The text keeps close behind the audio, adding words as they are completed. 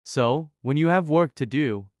So, when you have work to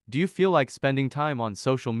do you feel like spending time on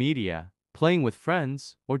social media, playing with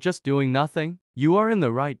friends, or just doing nothing? You are in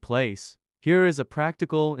the right place. Here is a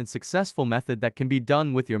practical and successful method that can be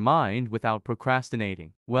done with your mind without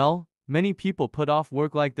procrastinating. Well, many people put off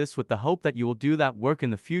work like this with the hope that you will do that work in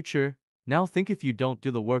the future. Now think if you don't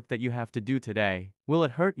do the work that you have to do today, will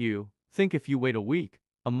it hurt you? Think if you wait a week,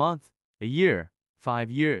 a month, a year, 5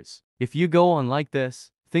 years. If you go on like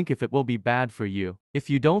this, think if it will be bad for you. If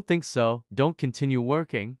you don't think so, don't continue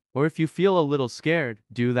working. Or if you feel a little scared,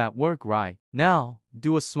 do that work right now.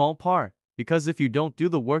 Do a small part. Because if you don't do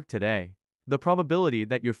the work today, the probability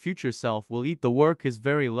that your future self will eat the work is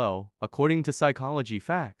very low, according to psychology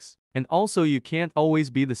facts. And also you can't always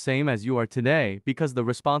be the same as you are today because the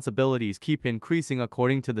responsibilities keep increasing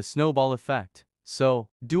according to the snowball effect. So,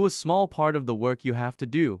 do a small part of the work you have to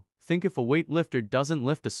do. Think if a weightlifter doesn't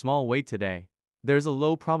lift a small weight today, there's a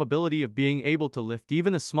low probability of being able to lift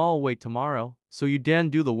even a small weight tomorrow, so you then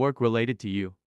do the work related to you.